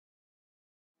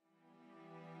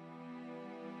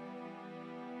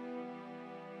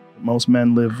Most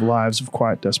men live lives of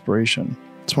quiet desperation.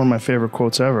 It's one of my favorite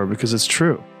quotes ever because it's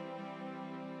true.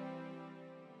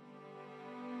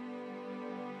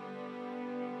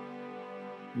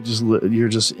 You're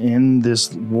just in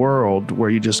this world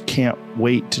where you just can't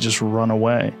wait to just run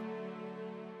away.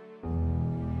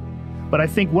 But I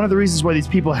think one of the reasons why these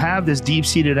people have this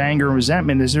deep-seated anger and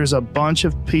resentment is there's a bunch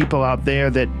of people out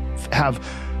there that have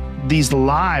these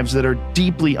lives that are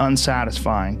deeply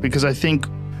unsatisfying, because I think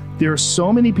there are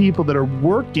so many people that are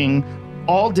working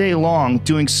all day long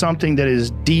doing something that is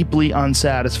deeply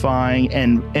unsatisfying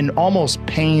and almost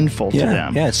painful to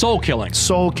them. Yeah, soul killing.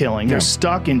 Soul killing. Yeah. They're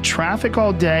stuck in traffic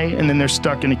all day, and then they're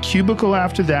stuck in a cubicle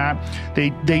after that.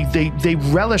 They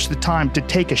relish the time to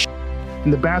take a shit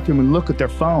in the bathroom and look at their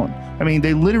phone. I mean,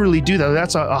 they literally do that.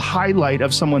 That's a highlight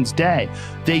of someone's day.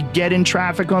 They get in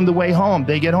traffic on the way home.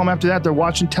 They get home after that, they're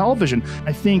watching television.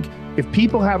 I think if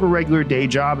people have a regular day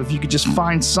job, if you could just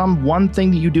find one thing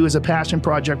that you do as a passion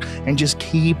project and just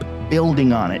keep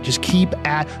building on it, just keep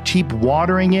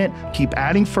watering it, keep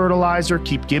adding fertilizer,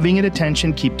 keep giving it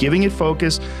attention, keep giving it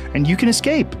focus, and you can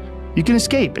escape. You can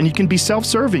escape, and you can be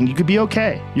self-serving. You could be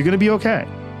okay. You're gonna be okay.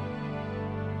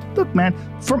 Look, man,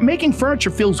 making furniture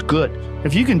feels good.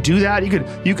 If you can do that,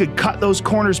 you could cut those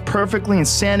corners perfectly and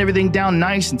sand everything down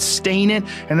nice and stain it,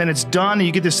 and then it's done and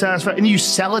you get this satisfied, and you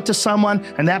sell it to someone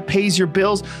and that pays your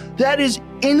bills. That is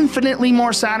infinitely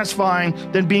more satisfying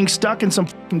than being stuck in some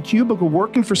fucking cubicle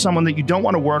working for someone that you don't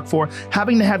want to work for,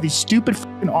 having to have these stupid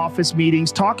fucking office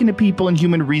meetings, talking to people in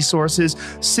human resources,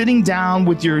 sitting down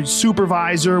with your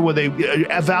supervisor where they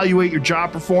evaluate your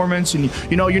job performance, and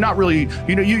you're not really,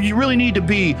 you really need to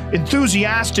be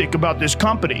enthusiastic about this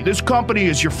company. This company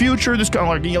is your future. This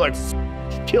kind of you're like,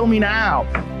 kill me now.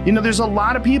 There's a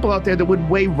lot of people out there that would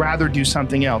way rather do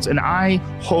something else, and I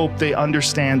hope they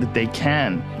understand that they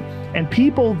can. And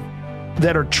people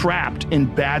that are trapped in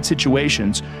bad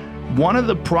situations, one of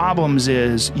the problems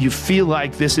is you feel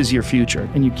like this is your future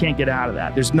and you can't get out of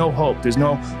that. There's no hope. There's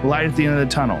no light at the end of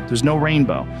the tunnel. There's no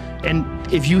rainbow. And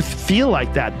if you feel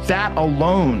like that, that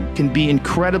alone can be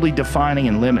incredibly defining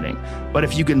and limiting. But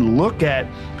if you look at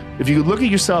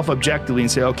yourself objectively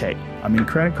and say, okay, I'm in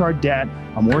credit card debt,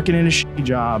 I'm working in a shitty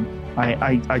job,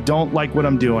 I don't like what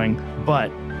I'm doing,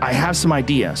 but I have some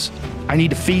ideas. I need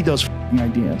to feed those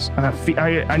ideas. And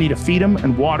I need to feed them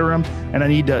and water them, and I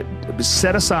need to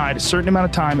set aside a certain amount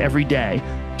of time every day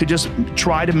to just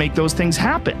try to make those things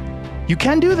happen. You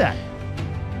can do that.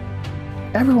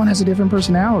 Everyone has a different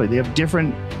personality. They have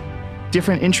different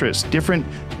interests, different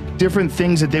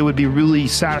things that they would be really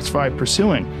satisfied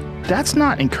pursuing. That's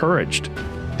not encouraged.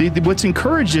 What's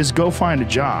encouraged is go find a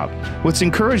job. What's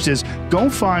encouraged is go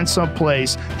find some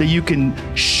place that you can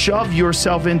shove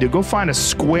yourself into. Go find a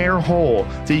square hole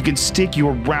that you can stick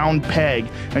your round peg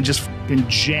and just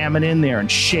jam it in there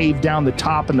and shave down the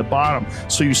top and the bottom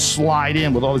so you slide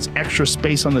in with all this extra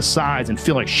space on the sides and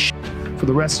feel like shit for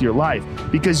the rest of your life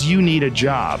because you need a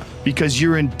job, because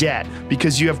you're in debt,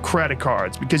 because you have credit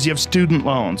cards, because you have student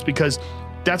loans, because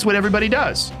that's what everybody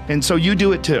does. And so you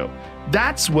do it too.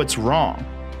 That's what's wrong.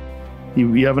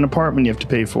 You have an apartment you have to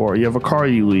pay for. You have a car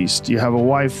you leased. You have a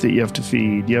wife that you have to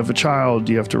feed. You have a child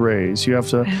you have to raise. You have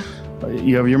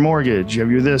your mortgage. You have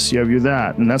your this. You have your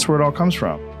that. And that's where it all comes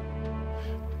from.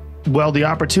 Well, the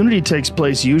opportunity takes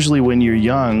place usually when you're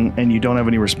young and you don't have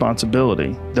any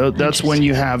responsibility. That's when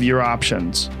you have your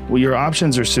options. Well, your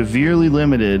options are severely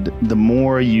limited the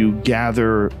more you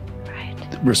gather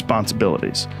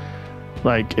responsibilities.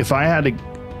 Like if I had to,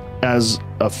 as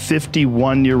a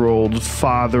 51-year-old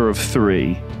father of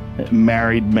 3,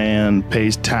 married man,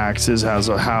 pays taxes, has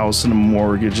a house and a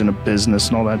mortgage and a business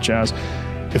and all that jazz.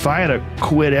 If I had to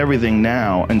quit everything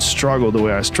now and struggle the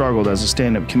way I struggled as a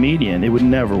stand-up comedian, it would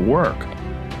never work.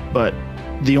 But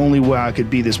the only way I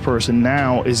could be this person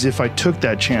now is if I took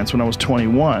that chance when I was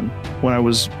 21, when I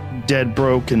was dead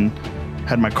broke and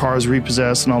had my cars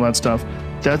repossessed and all that stuff.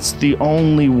 That's the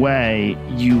only way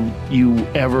you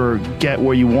ever get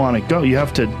where you want to go. You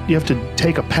have to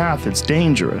take a path that's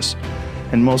dangerous,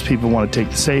 and most people want to take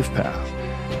the safe path.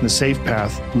 And the safe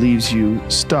path leaves you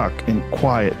stuck in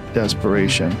quiet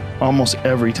desperation almost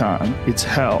every time. It's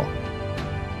hell.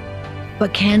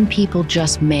 But can people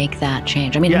just make that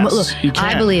change? I mean, yes, look, you can,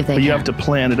 I believe they but can. You have to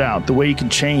plan it out. The way you can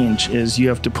change is you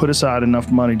have to put aside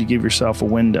enough money to give yourself a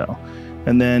window.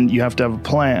 And then you have to have a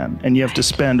plan, and you have to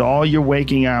spend all your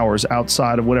waking hours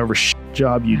outside of whatever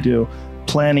job you do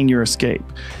planning your escape.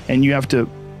 And you have to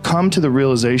come to the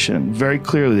realization very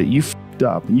clearly that you f***ed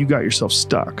up and you got yourself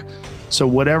stuck. So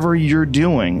whatever you're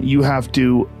doing, you have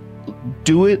to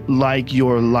do it like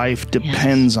your life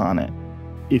depends on it.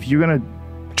 If you're going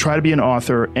to try to be an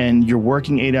author and you're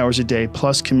working 8 hours a day,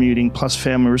 plus commuting, plus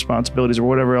family responsibilities or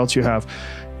whatever else you have,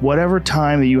 whatever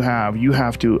time that you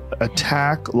have to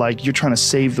attack like you're trying to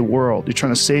save the world. You're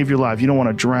trying to save your life. You don't want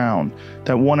to drown.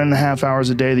 That 1.5 hours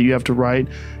a day that you have to write,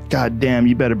 God damn,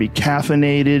 you better be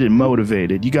caffeinated and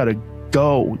motivated. You got to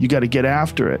go. You got to get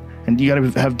after it. And you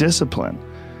got to have discipline.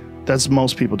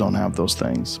 Most people don't have those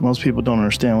things. Most people don't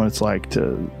understand what it's like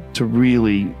to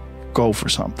really go for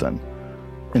something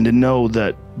and to know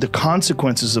that the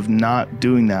consequences of not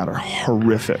doing that are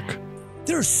horrific.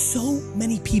 There are so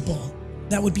many people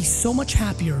that would be so much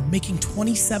happier making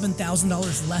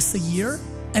 $27,000 less a year,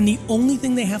 and the only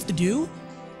thing they have to do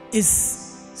is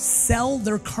sell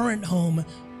their current home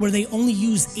where they only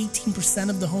use 18%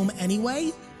 of the home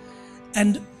anyway,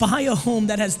 and buy a home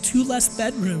that has 2 less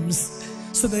bedrooms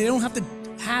so they don't have to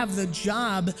have the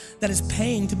job that is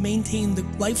paying to maintain the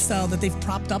lifestyle that they've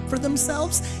propped up for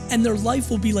themselves, and their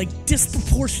life will be like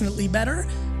disproportionately better.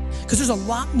 Because there's a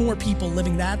lot more people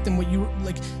living that than what you,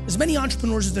 like, as many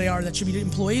entrepreneurs as they are that should be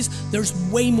employees, there's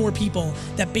way more people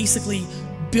that basically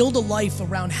build a life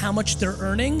around how much they're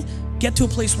earning, get to a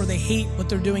place where they hate what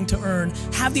they're doing to earn,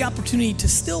 have the opportunity to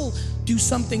still do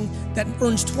something that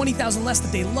earns $20,000 less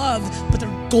that they love, but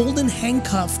they're golden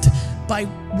handcuffed by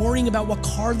worrying about what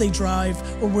car they drive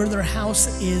or where their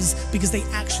house is because they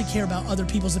actually care about other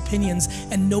people's opinions,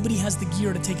 and nobody has the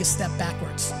gear to take a step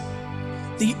backwards.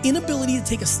 The inability to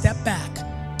take a step back,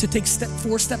 to take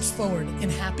 4 steps forward in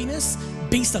happiness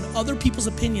based on other people's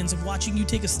opinions of watching you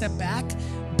take a step back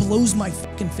blows my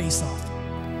fucking face off.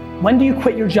 When do you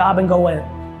quit your job and go in?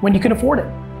 When you can afford it.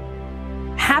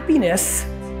 Happiness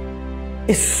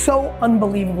is so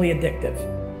unbelievably addictive.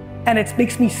 And it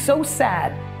makes me so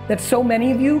sad that so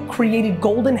many of you created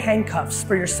golden handcuffs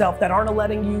for yourself that aren't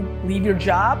letting you leave your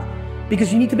job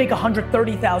because you need to make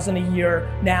 $130,000 a year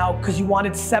now because you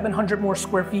wanted 700 more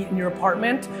square feet in your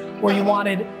apartment, or you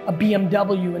wanted a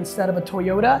BMW instead of a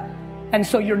Toyota. And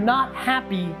so you're not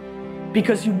happy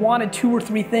because you wanted 2 or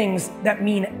 3 things that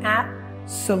mean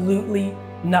absolutely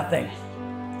nothing.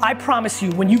 I promise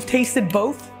you, when you've tasted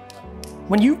both,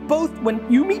 when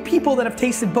you meet people that have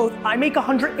tasted both, I make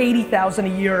 $180,000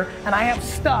 a year and I have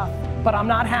stuff, but I'm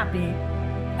not happy.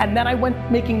 And then I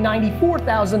went making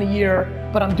 $94,000 a year,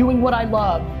 but I'm doing what I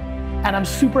love and I'm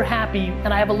super happy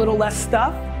and I have a little less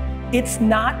stuff. It's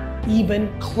not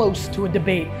even close to a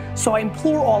debate. So I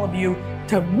implore all of you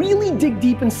to really dig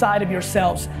deep inside of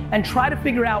yourselves and try to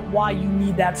figure out why you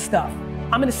need that stuff.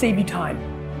 I'm gonna save you time.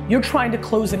 You're trying to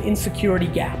close an insecurity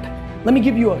gap. Let me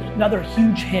give you another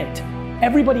huge hint.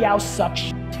 Everybody else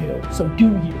sucks too, so do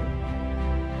you.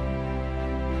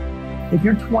 If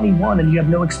you're 21 and you have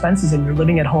no expenses and you're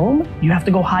living at home, you have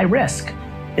to go high risk.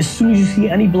 As soon as you see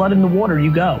any blood in the water,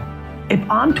 you go. If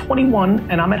I'm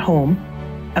 21 and I'm at home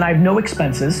and I have no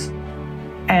expenses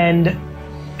and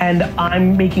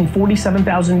I'm making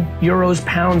 47,000 euros,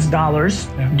 pounds, dollars,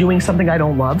 doing something I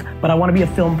don't love, but I want to be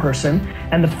a film person,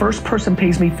 and the first person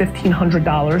pays me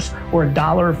 $1,500 or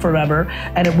 $1 forever,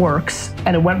 and it works,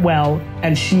 and it went well,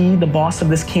 and she, the boss of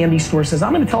this candy store, says,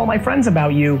 I'm going to tell all my friends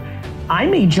about you, I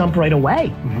may jump right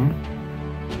away.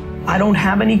 I don't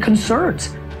have any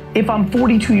concerns. If I'm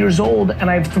 42 years old and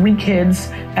I have 3 kids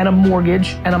and a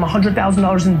mortgage and I'm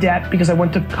 $100,000 in debt because I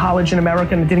went to college in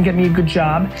America and it didn't get me a good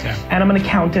job, and I'm an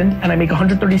accountant and I make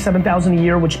 $137,000 a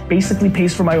year, which basically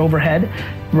pays for my overhead,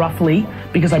 roughly,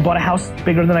 because I bought a house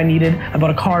bigger than I needed, I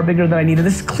bought a car bigger than I needed.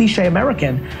 This is cliche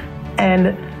American.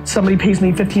 And somebody pays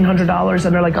me $1,500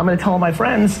 and they're like, I'm gonna tell all my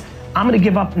friends, I'm gonna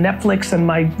give up Netflix and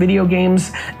my video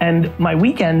games and my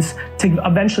weekends to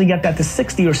eventually get that to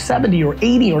 60 or 70 or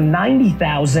 80 or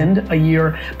 90,000 a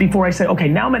year before I say, okay,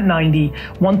 now I'm at 90,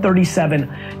 137.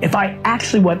 If I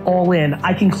actually went all in,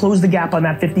 I can close the gap on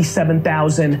that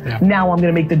 57,000. Now I'm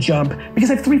gonna make the jump because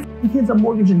I have 3 kids on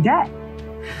mortgage and debt.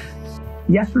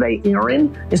 Yesterday,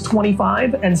 Aaron is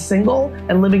 25 and single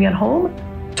and living at home.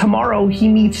 Tomorrow, he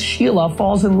meets Sheila,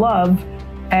 falls in love,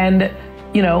 and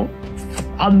you know,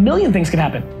 a million things could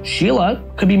happen. Sheila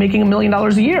could be making $1 million a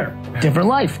year. Different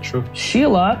life. True.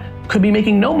 Sheila could be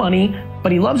making no money,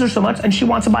 but he loves her so much and she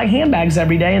wants to buy handbags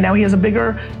every day, and now he has a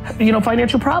bigger,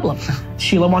 financial problem.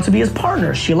 Sheila wants to be his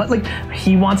partner. Sheila,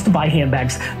 he wants to buy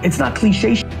handbags. It's not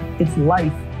cliche, it's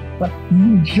life. But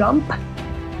you jump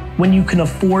when you can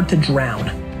afford to drown.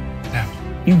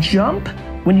 You jump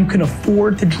when you can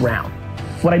afford to drown.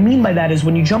 What I mean by that is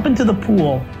when you jump into the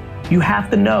pool, you have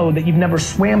to know that you've never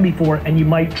swam before and you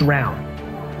might drown.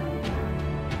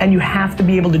 And you have to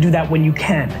be able to do that when you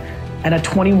can. And at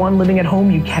 21 living at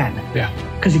home, you can.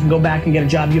 Because you can go back and get a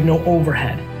job, you have no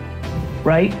overhead,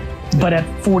 right? But at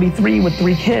 43 with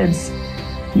 3 kids,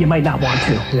 you might not want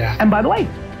to. And by the way,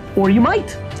 Or you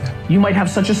might. You might have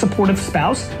such a supportive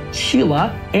spouse.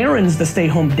 Sheila, Aaron's the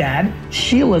stay-home dad.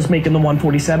 Sheila's making the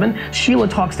 147. Sheila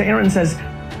talks to Aaron and says,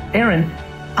 Aaron,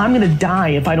 I'm gonna die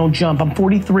if I don't jump. I'm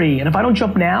 43, and if I don't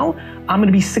jump now, I'm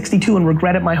gonna be 62 and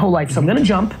regret it my whole life. So I'm gonna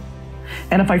jump,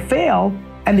 and if I fail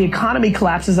and the economy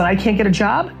collapses and I can't get a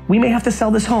job, we may have to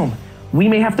sell this home. We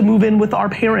may have to move in with our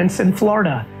parents in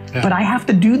Florida. But I have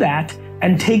to do that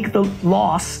and take the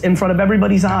loss in front of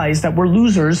everybody's eyes that we're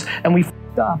losers and we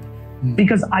f***ed up.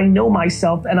 Because I know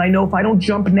myself, and I know if I don't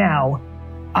jump now,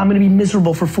 I'm gonna be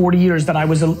miserable for 40 years that I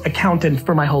was an accountant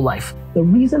for my whole life. The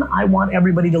reason I want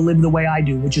everybody to live the way I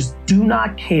do, which is do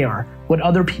not care what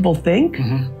other people think,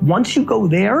 once you go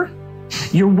there,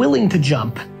 you're willing to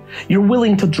jump, you're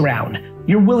willing to drown,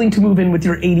 you're willing to move in with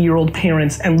your 80-year-old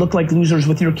parents and look like losers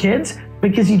with your kids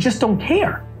because you just don't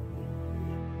care.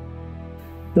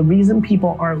 The reason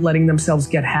people aren't letting themselves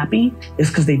get happy is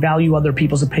because they value other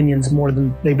people's opinions more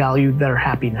than they value their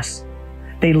happiness.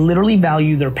 They literally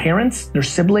value their parents, their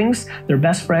siblings, their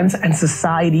best friends, and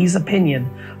society's opinion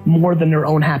more than their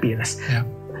own happiness.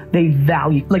 They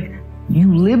value, like,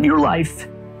 you live your life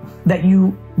that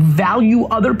you value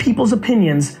other people's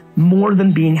opinions more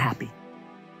than being happy.